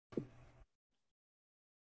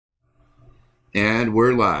And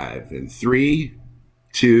we're live in three,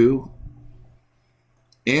 two,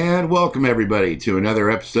 and welcome everybody to another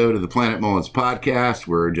episode of the Planet Mullins podcast.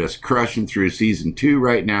 We're just crushing through season 2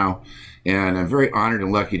 right now, and I'm very honored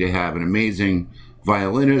and lucky to have an amazing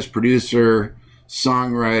violinist, producer,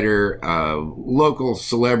 songwriter, local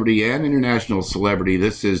celebrity, and international celebrity.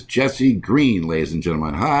 This is Jessy Greene, ladies and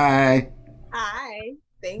gentlemen. Hi. Hi,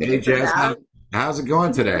 thank Hey, you for Jess. that. How's it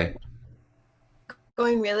going today?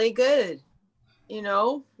 Going really good,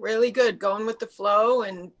 really good. Going with the flow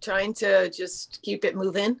and trying to just keep it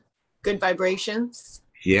moving. Good vibrations.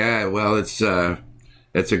 Yeah, well, it's a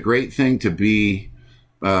great thing to be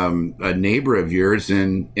a neighbor of yours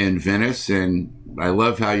in Venice, and I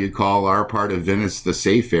love how you call our part of Venice the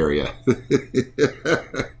safe area.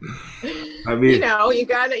 I mean, You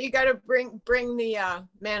gotta bring the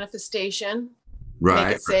manifestation, make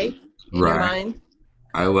right, it safe in your right. mind.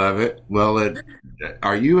 I love it. Well,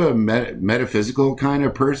 are you a metaphysical kind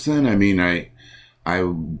of person? I mean, I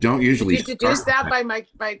don't Did usually you start deduce with that that. by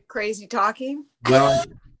my crazy talking? Well,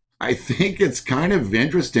 I think it's kind of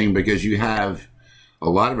interesting because you have a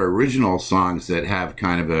lot of original songs that have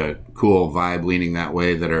kind of a cool vibe leaning that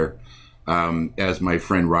way that are, as my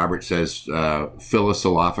friend Robert says,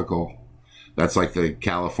 philosophical. That's like the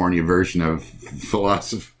California version of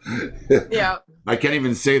philosophy. Yeah. I can't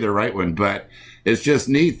even say the right one, but it's just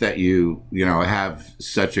neat that you have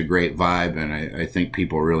such a great vibe, and I think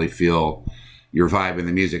people really feel your vibe in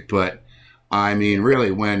the music. But I mean, really,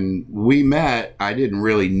 when we met, I didn't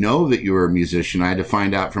really know that you were a musician. I had to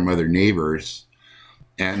find out from other neighbors,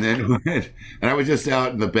 and then and I was just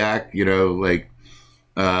out in the back, like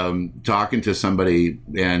talking to somebody,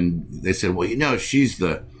 and they said, "Well, she's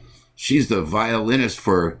the violinist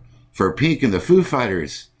for Pink and the Foo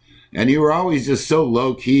Fighters." And you were always just so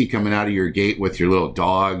low key coming out of your gate with your little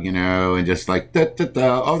dog, and just like, da, da,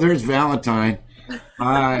 da. Oh, there's Valentine.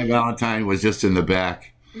 Hi, Valentine was just in the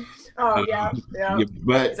back. Oh yeah, yeah.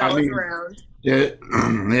 But He's I always mean, around.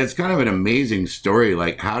 it's kind of an amazing story.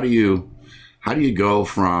 Like, how do you go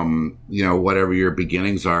from whatever your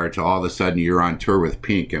beginnings are to all of a sudden you're on tour with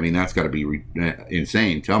Pink? I mean, that's got to be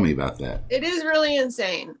insane. Tell me about that. It is really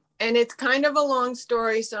insane. And it's kind of a long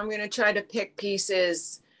story, so I'm going to try to pick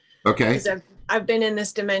pieces Okay. because I've been in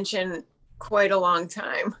this dimension quite a long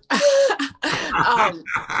time.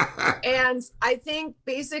 And I think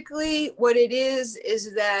basically what it is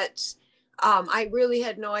that I really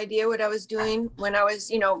had no idea what I was doing when I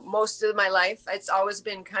was, most of my life. It's always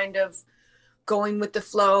been kind of going with the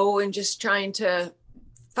flow and just trying to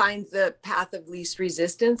find the path of least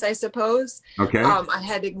resistance, I suppose. Okay. I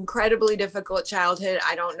had an incredibly difficult childhood.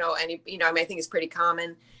 I don't know any, I mean, I think it's pretty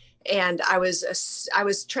common. And I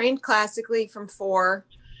was trained classically from 4,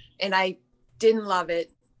 and I didn't love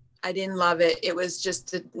it. I didn't love it. It was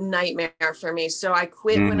just a nightmare for me. So I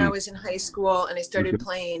quit when I Mhm. was in high school, and I Okay. started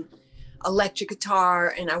playing electric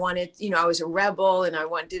guitar, and I wanted, I was a rebel, and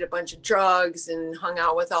did a bunch of drugs and hung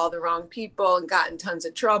out with all the wrong people and got in tons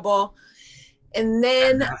of trouble. And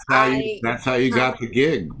then That's how you I, that's how you huh? got the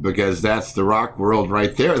gig, because that's the rock world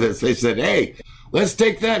right there. That they said, "Hey, let's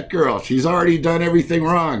take that girl. She's already done everything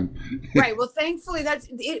wrong." Right. Well, thankfully,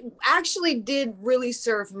 it actually did really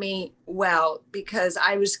serve me well because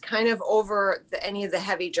I was kind of over any of the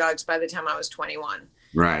heavy drugs by the time I was 21.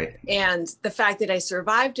 Right. And the fact that I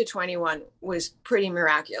survived to 21 was pretty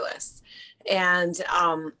miraculous. And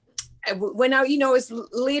when it was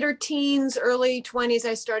later teens, early 20s,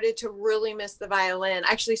 I started to really miss the violin.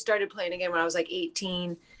 I actually started playing again when I was like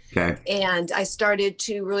 18, Okay. and I started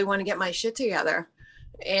to really want to get my shit together.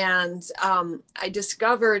 And I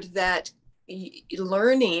discovered that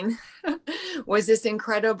learning was this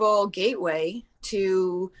incredible gateway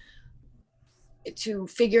to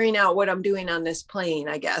figuring out what I'm doing on this plane,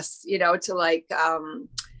 I guess, to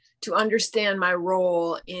to understand my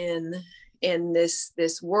role in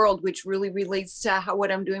this world, which really relates to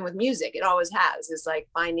what I'm doing with music. It always has, is like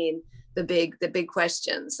finding the big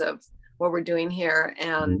questions of what we're doing here,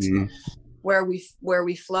 and Mhm. where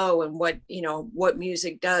we flow, and what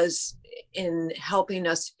music does in helping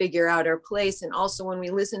us figure out our place. And also when we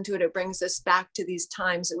listen to it, it brings us back to these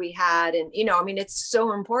times that we had. And I mean, it's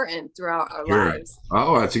so important throughout our Sure. lives.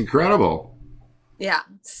 Oh, that's incredible. Yeah.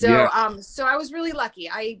 Yeah. So I was really lucky.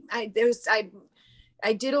 I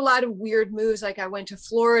did a lot of weird moves. Like I went to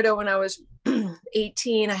Florida when I was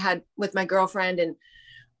 18. I had with my girlfriend, and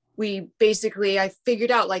I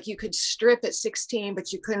figured out like you could strip at 16,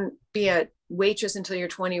 but you couldn't be a waitress until you're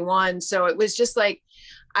 21. So it was just like,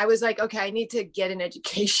 I was like, okay, I need to get an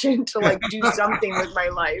education to like do something with my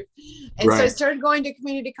life. And so I started going to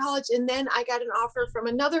community college, and then I got an offer from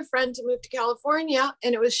another friend to move to California,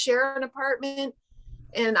 and it was share an apartment.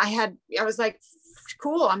 And I was like,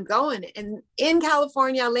 cool, I'm going. And in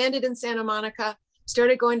California, I landed in Santa Monica,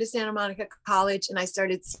 started going to Santa Monica College, and I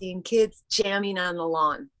started seeing kids jamming on the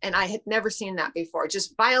lawn. And I had never seen that before,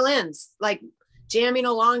 just violins, like jamming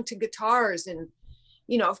along to guitars. And,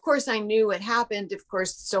 you know, of course I knew what happened. Of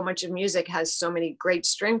course, so much of music has so many great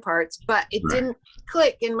string parts, but it didn't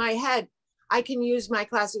click in my head. I can use my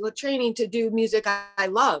classical training to do music I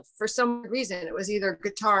love. For some reason, it was either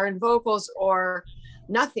guitar and vocals or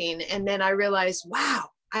nothing. And then I realized, wow,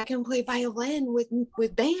 I can play violin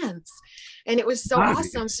with bands. And it was so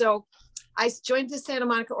awesome. So I joined the Santa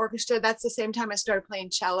Monica Orchestra. That's the same time I started playing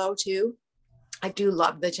cello too. I do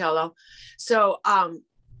love the cello. So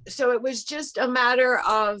it was just a matter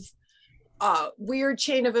of weird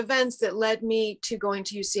chain of events that led me to going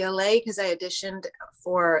to UCLA, because I auditioned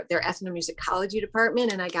for their ethnomusicology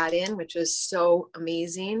department and I got in, which was so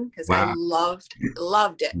amazing because I loved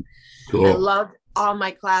it. Cool. I loved all my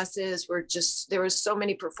classes. There was so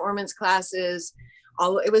many performance classes.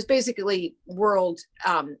 It was basically world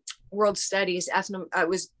studies. It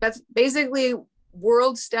was basically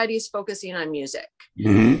world studies focusing on music.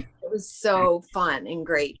 Mm-hmm. It was so fun and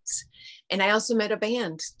great. And I also met a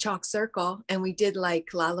band, Chalk Circle, and we did like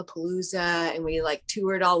Lollapalooza, and we like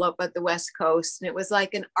toured all up at the West Coast. And it was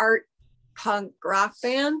like an art punk rock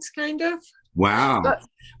band kind of. Wow.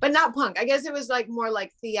 But not punk. I guess it was like more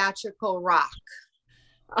like theatrical rock.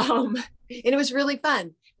 And it was really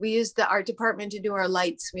fun. We used the art department to do our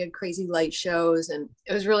lights. We had crazy light shows, and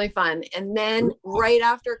it was really fun. And then right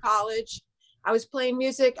after college, I was playing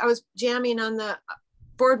music. I was jamming on the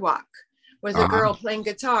boardwalk with a girl playing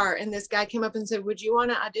guitar. And this guy came up and said, would you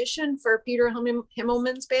want to audition for Peter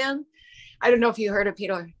Himmelman's band? I don't know if you heard of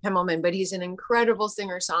Peter Himmelman, but he's an incredible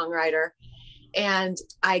singer-songwriter. And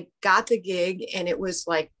I got the gig, and it was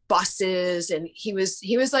like buses. And he was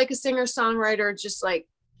like a singer-songwriter, just like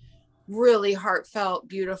really heartfelt,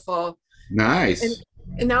 beautiful. Nice.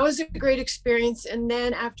 And that was a great experience. And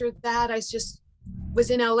then after that, I just was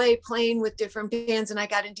in LA playing with different bands, and I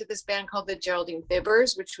got into this band called the Geraldine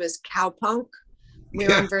Fibbers, which was cowpunk. We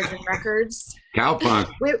were on Virgin Records. Cowpunk.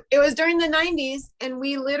 It was during the 90s, and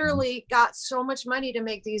we literally got so much money to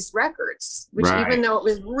make these records, which even though it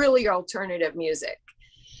was really alternative music.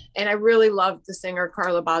 And I really loved the singer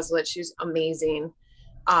Carla Bozulich. She's amazing.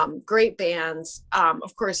 Great bands.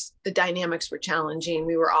 Of course, the dynamics were challenging.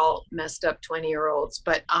 We were all messed up 20-year-olds,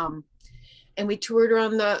 but and we toured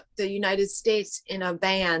around the United States in a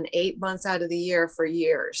van 8 months out of the year for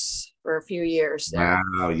a few years.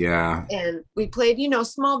 Wow, yeah. And we played,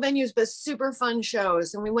 small venues, but super fun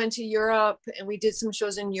shows. And we went to Europe, and we did some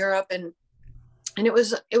shows in Europe, and it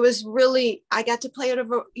was really, I got to play out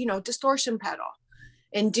of a, distortion pedal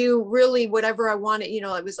and do really whatever I wanted.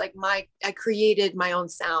 It was like I created my own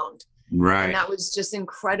sound. Right. And that was just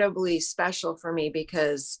incredibly special for me,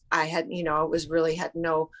 because I had, had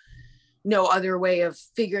no other way of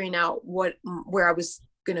figuring out where I was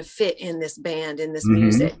going to fit in this band, in this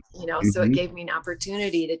music, so it gave me an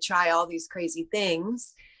opportunity to try all these crazy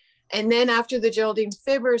things. And then after the Geraldine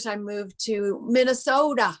Fibbers, I moved to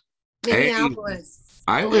Minnesota, Minneapolis.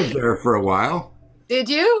 Hey, I lived there for a while. Did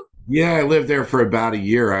you? Yeah, I lived there for about a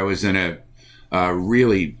year. I was in a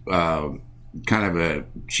really kind of a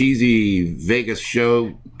cheesy Vegas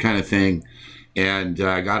show kind of thing, and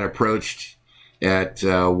I got approached at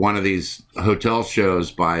one of these hotel shows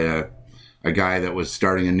by a guy that was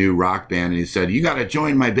starting a new rock band, and he said, you got to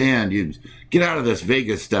join my band. You get out of this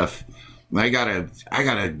Vegas stuff. I got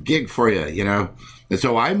a gig for you, And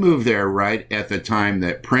so I moved there right at the time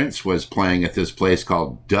that Prince was playing at this place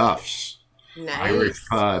called Duff's Irish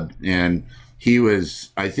Pub, and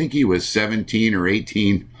I think he was 17 or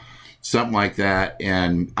 18, something like that.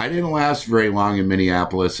 And I didn't last very long in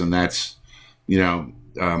Minneapolis, and that's,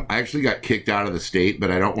 I actually got kicked out of the state,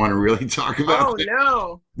 but I don't want to really talk about it. Oh,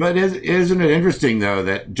 no. But isn't it interesting, though,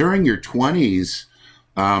 that during your 20s,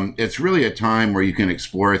 it's really a time where you can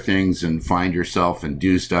explore things and find yourself and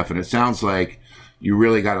do stuff. And it sounds like you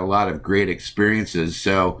really got a lot of great experiences.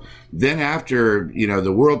 So then after,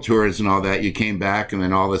 the world tours and all that, you came back, and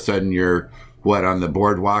then all of a sudden you're, on the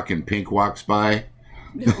boardwalk and Pink walks by?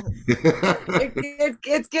 No.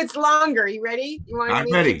 It gets longer. You ready? You want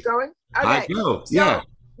me to keep going? Okay. I know. Yeah.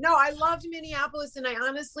 No, I loved Minneapolis, and I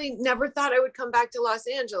honestly never thought I would come back to Los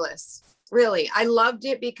Angeles. Really, I loved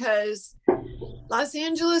it because Los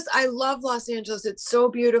Angeles, I love Los Angeles. It's so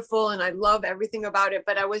beautiful and I love everything about it,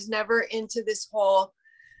 but I was never into this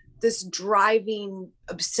driving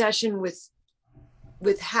obsession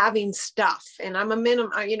with having stuff. And I'm a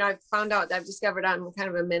I've found out, I've discovered I'm kind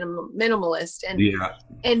of a minimalist. And Yeah.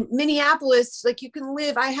 and Minneapolis, like you can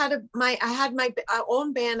live. I had my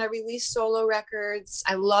own band. I released solo records.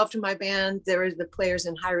 I loved my band. There were the Players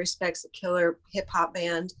in High Respects, a killer hip hop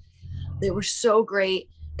band. They were so great.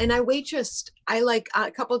 And I waitressed. I like a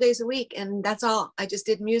couple of days a week, and that's all. I just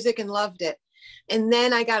did music and loved it. And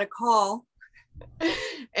then I got a call,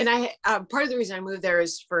 and I part of the reason I moved there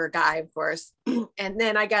is for a guy, of course. And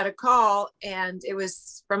then I got a call, and it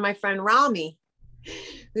was from my friend Rami,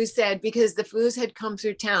 who said, because the Foo Fighters had come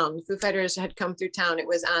through town. It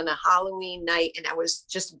was on a Halloween night, and it was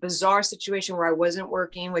just a bizarre situation where I wasn't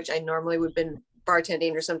working, which I normally would have been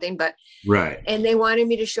bartending or something, but right. And they wanted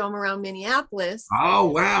me to show them around Minneapolis. Oh,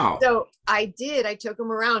 wow. So I did. I took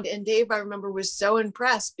them around, and Dave, I remember, was so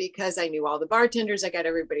impressed because I knew all the bartenders. I got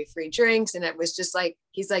everybody free drinks, and it was just like,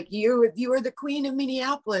 he's like, you are the queen of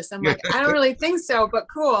Minneapolis. I'm like, I don't really think so, but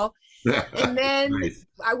cool. And then nice.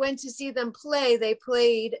 I went to see them play. They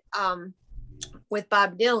played with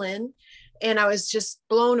Bob Dylan, and I was just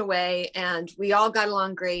blown away, and we all got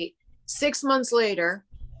along great. 6 months later,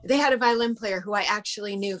 they had a violin player who I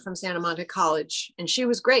actually knew from Santa Monica College, and she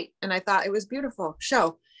was great. And I thought it was beautiful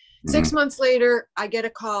show. 6 months later, I get a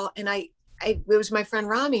call, and it was my friend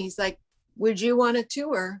Rami. He's like, would you want to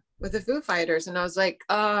tour with the Foo Fighters? And I was like,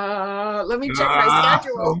 let me check my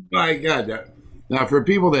schedule. Oh my God. Now, for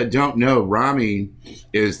people that don't know, Rami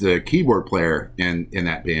is the keyboard player in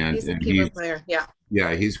that band. He's the keyboard player, yeah.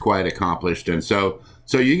 Yeah, he's quite accomplished. And so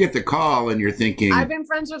you get the call and you're thinking, I've been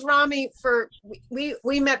friends with Rami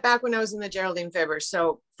we met back when I was in the Geraldine Fibbers.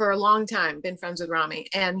 So for a long time, been friends with Rami,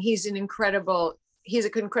 and he's an incredible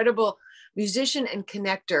musician and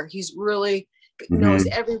connector. He's really knows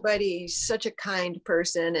everybody. He's such a kind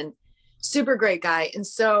person and super great guy. And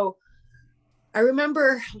so I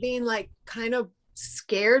remember being like kind of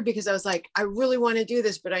scared because I was like, I really want to do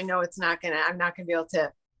this, but I know I'm not gonna be able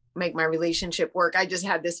to make my relationship work. I just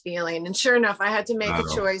had this feeling, and sure enough, I had to make a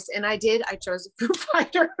choice, and I did. I chose the Foo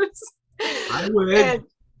Fighters. I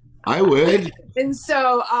would. And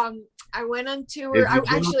so I went on tour. I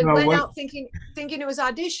actually went out thinking it was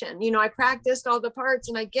audition. I practiced all the parts,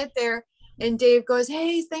 and I get there, and Dave goes,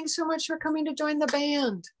 "Hey, thanks so much for coming to join the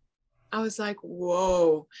band." I was like,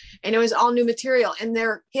 "Whoa!" And it was all new material, and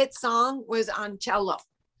their hit song was on cello.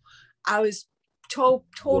 I was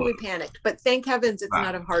totally panicked, but thank heavens it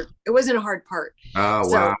wasn't a hard part. Oh,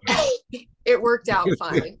 wow. It worked out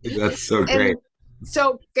fine. That's so great. And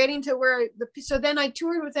so getting to so then I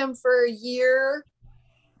toured with them for a year,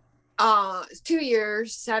 2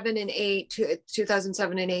 years, 7 and 8,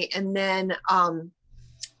 2007 and 8. And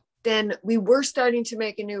then we were starting to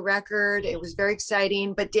make a new record. It was very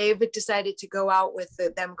exciting, but David decided to go out with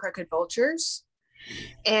them Crooked Vultures.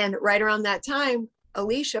 And right around that time,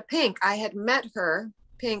 Alicia Pink, I had met her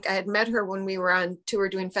when we were on tour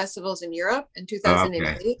doing festivals in Europe in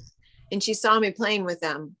 2008. Okay. And she saw me playing with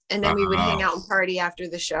them. And then we would hang out and party after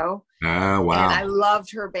the show. Oh, wow. And I loved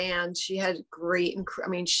her band. She had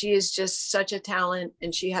she is just such a talent,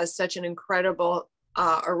 and she has such an incredible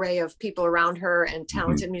array of people around her and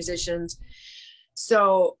talented musicians.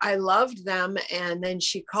 So I loved them. And then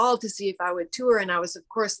she called to see if I would tour. And I was, of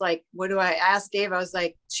course, like, what do I ask Dave? I was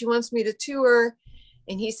like, she wants me to tour.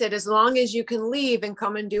 And he said, as long as you can leave and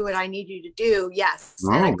come and do what I need you to do. Yes.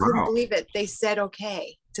 And I couldn't believe it. They said,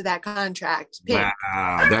 okay to that contract. Pink.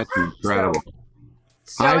 Wow. That's incredible.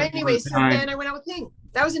 So anyway, then I went out with Pink.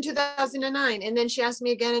 That was in 2009. And then she asked me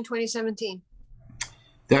again in 2017.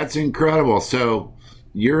 That's incredible. So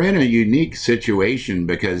you're in a unique situation,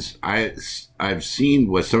 because I've seen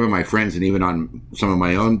with some of my friends, and even on some of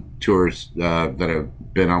my own tours that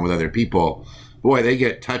I've been on with other people, boy, they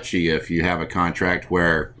get touchy if you have a contract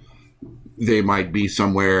where they might be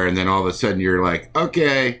somewhere and then all of a sudden you're like,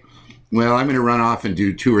 okay, well, I'm going to run off and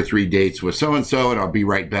do 2 or 3 dates with so-and-so and I'll be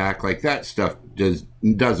right back. Like, that stuff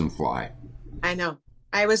doesn't fly. I know.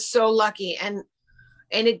 I was so lucky. And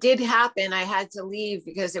it did happen. I had to leave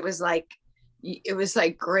because it was like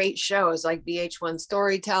great shows like VH1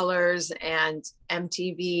 Storytellers and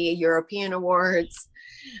MTV European Awards.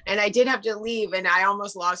 And I did have to leave, and I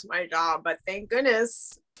almost lost my job, but thank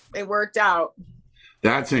goodness it worked out.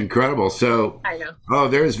 That's incredible. So, I know. Oh,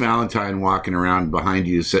 there's Valentine walking around behind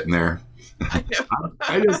you, sitting there. I know.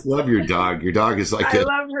 I just love your dog. Your dog is like I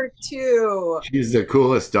love her too. She's the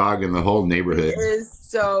coolest dog in the whole neighborhood. It is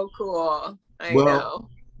so cool. I know.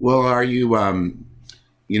 Well, are you,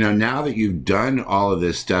 now that you've done all of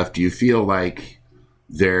this stuff, do you feel like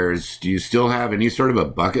do you still have any sort of a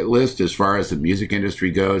bucket list as far as the music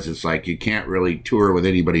industry goes? It's like you can't really tour with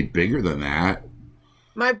anybody bigger than that.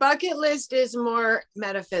 My bucket list is more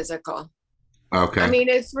metaphysical. Okay. I mean,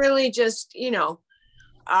 it's really just,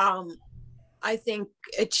 I think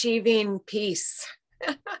achieving peace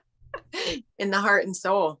in the heart and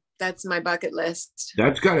soul. That's my bucket list.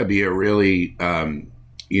 That's got to be a really,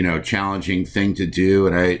 challenging thing to do.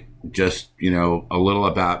 And I just, a little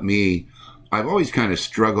about me, I've always kind of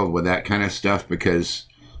struggled with that kind of stuff because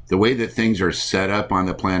the way that things are set up on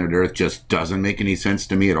the planet Earth just doesn't make any sense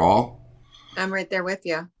to me at all. I'm right there with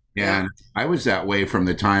you. And Yeah. I was that way from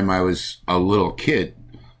the time I was a little kid.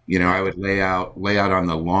 I would lay out on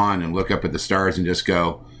the lawn and look up at the stars and just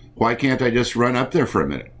go, why can't I just run up there for a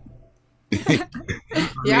minute?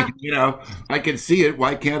 Yeah. I can see it.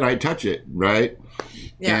 Why can't I touch it? Right.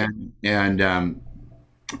 Yeah. And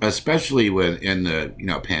especially in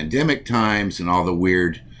the, pandemic times and all the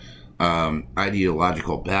weird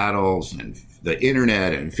ideological battles and the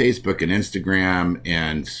internet and Facebook and Instagram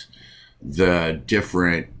and the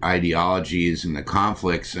different ideologies and the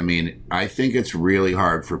conflicts. I mean, I think it's really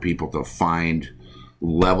hard for people to find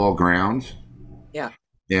level ground. Yeah.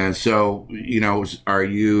 And so, how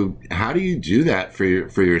do you do that for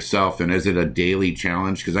yourself? And is it a daily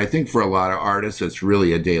challenge? Because I think for a lot of artists, it's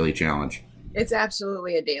really a daily challenge. It's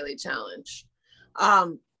absolutely a daily challenge.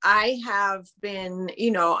 I have been,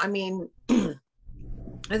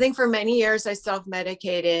 I think for many years I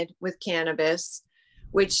self-medicated with cannabis,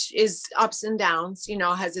 which is ups and downs,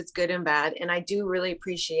 has its good and bad. And I do really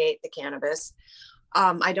appreciate the cannabis.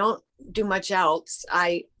 I don't do much else.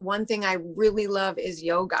 One thing I really love is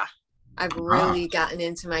yoga. I've really gotten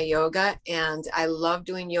into my yoga and I love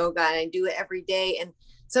doing yoga and I do it every day. And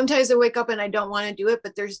sometimes I wake up and I don't want to do it,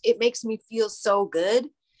 but it makes me feel so good.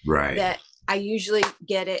 Right. That I usually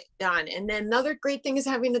get it done. And then another great thing is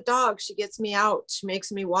having a dog. She gets me out. She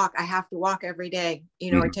makes me walk. I have to walk every day,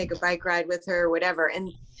 or take a bike ride with her or whatever.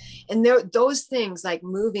 And those things like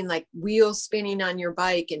moving, like wheels spinning on your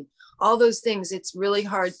bike and all those things, it's really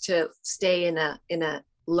hard to stay in a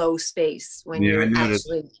low space when you're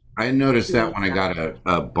actually. I noticed that when I got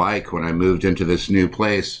a bike, when I moved into this new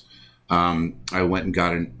place, I went and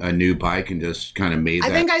got a new bike and just kind of made that.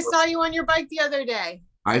 I think I saw you on your bike the other day.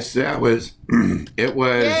 It was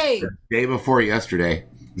Yay. the day before yesterday.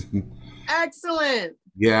 Excellent.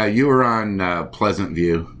 Yeah, you were on Pleasant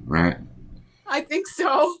View, right? I think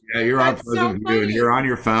so. Yeah, you're on Pleasant View and you're on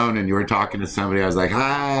your phone and you were talking to somebody. I was like,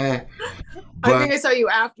 hi. I think I saw you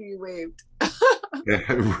after you waved.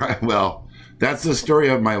 Yeah, right. Well, that's the story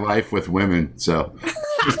of my life with women. So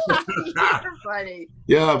you're funny.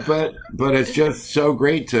 Yeah, but it's just so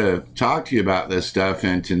great to talk to you about this stuff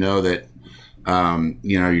and to know that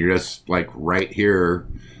you're just like right here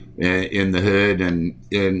in the hood, and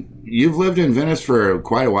you've lived in Venice for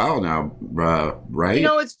quite a while now, right?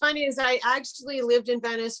 What's funny is I actually lived in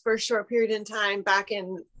Venice for a short period in time back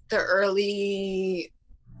in the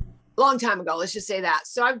long time ago, let's just say that.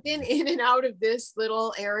 So I've been in and out of this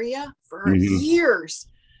little area for years.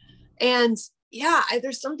 And yeah,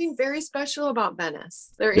 there's something very special about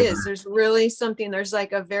Venice. There's really something, there's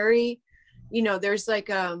like a very, there's like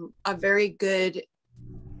a very good,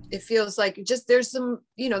 it feels like just there's some,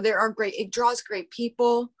 it draws great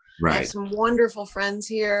people. Right. I have some wonderful friends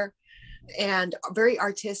here and very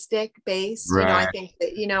artistic base. Right. I think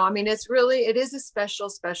that, it is a special,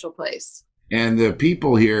 special place. And the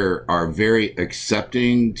people here are very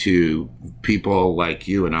accepting to people like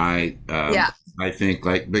you and I. I think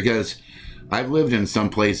because I've lived in some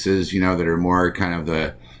places, that are more kind of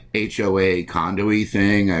the HOA condo-y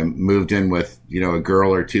thing. I moved in with, a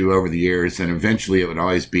girl or two over the years, and eventually it would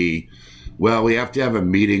always be, well, we have to have a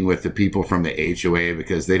meeting with the people from the HOA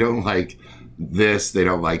because they don't like this, they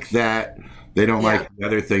don't like that, they don't like the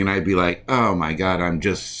other thing. And I'd be like, oh my God, I'm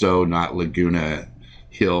just so not Laguna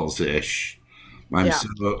Hills-ish.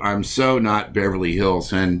 I'm so not Beverly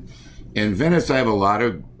Hills. And in Venice, I have a lot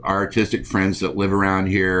of artistic friends that live around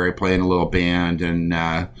here. I play in a little band, and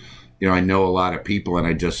I know a lot of people. And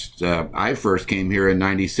I first came here in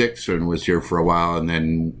 '96 and was here for a while, and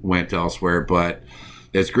then went elsewhere. But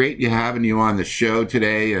it's great having you on the show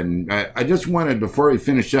today. And I just wanted, before we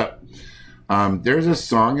finish up, there's a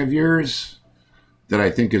song of yours that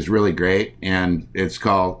I think is really great, and it's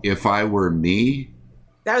called "If I Were Me."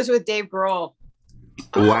 That was with Dave Grohl.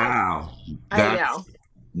 Wow. I know.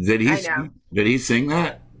 Did he sing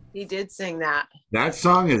that? He did sing that. That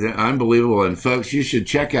song is unbelievable. And folks, you should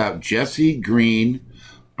check out Jessy Greene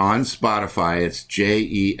on Spotify. It's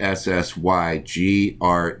JessyGreene.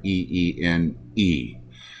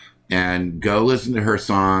 and go listen to her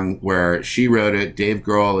song where she wrote it. Dave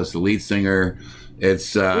Grohl is the lead singer.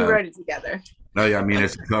 It's We wrote it together. oh yeah, I mean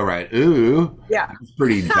it's a co-write. Ooh, Yeah, that's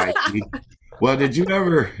pretty dicey. Well, did you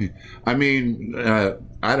ever? I mean,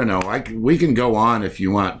 I don't know. We can go on if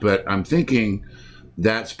you want, but I'm thinking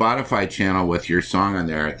that Spotify channel with your song on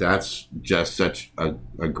there. That's just such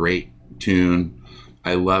a great tune.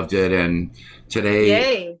 I loved it, and today.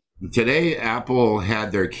 Yay. Today, Apple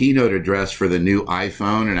had their keynote address for the new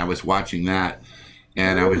iPhone, and I was watching that,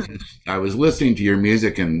 and I was listening to your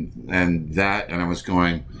music and I was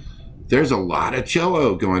going, there's a lot of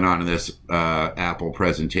cello going on in this Apple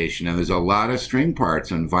presentation, and there's a lot of string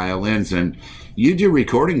parts and violins, and you do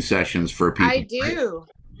recording sessions for people. I do. Right?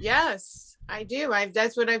 Yes, I do.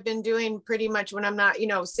 That's what I've been doing pretty much when I'm not,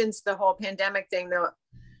 since the whole pandemic thing, though.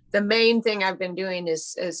 The main thing I've been doing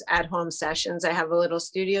is at-home sessions. I have a little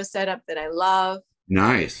studio set up that I love.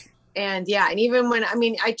 Nice. And yeah, and even when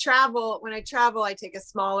I travel, I take a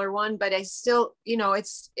smaller one, but I still, I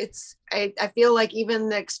feel like even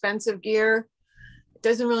the expensive gear, it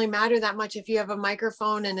doesn't really matter that much if you have a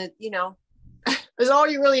microphone and because all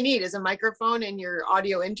you really need is a microphone and your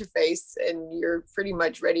audio interface, and you're pretty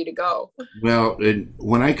much ready to go. Well,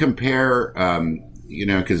 when I compare,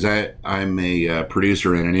 because I'm a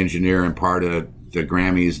producer and an engineer and part of the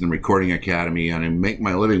Grammys and the Recording Academy, and I make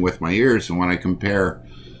my living with my ears. And when I compare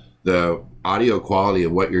the audio quality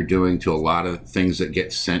of what you're doing to a lot of things that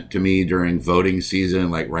get sent to me during voting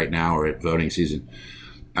season, like right now or at voting season,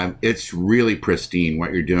 it's really pristine.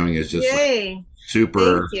 What you're doing is just Yay.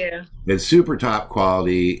 Super. Thank you. It's super top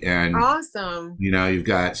quality, and awesome. You've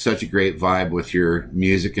got such a great vibe with your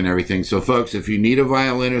music and everything. So, folks, if you need a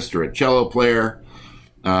violinist or a cello player,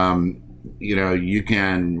 you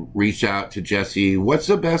can reach out to Jessy. What's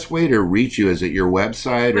the best way to reach you? Is it your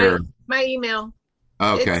website or my email?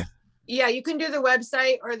 Okay. Yeah, you can do the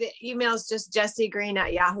website, or the email is just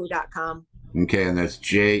jessygreene@yahoo.com. Okay, and that's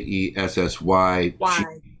JESSY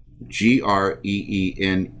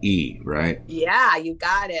GREENE, right? Yeah, you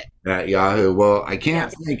got it. At Yahoo. Well, I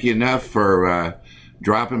can't thank you enough for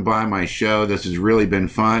dropping by my show. This has really been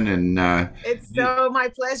fun, and it's so my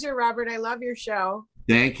pleasure, Robert. I love your show.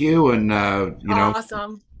 Thank you, and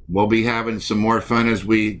awesome. We'll be having some more fun as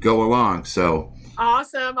we go along. So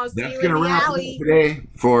awesome. I'll see you in the alley today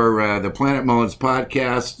for the Planet Mullins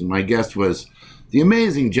podcast. My guest was the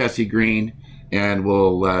amazing Jessy Greene, and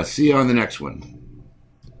we'll see you on the next one.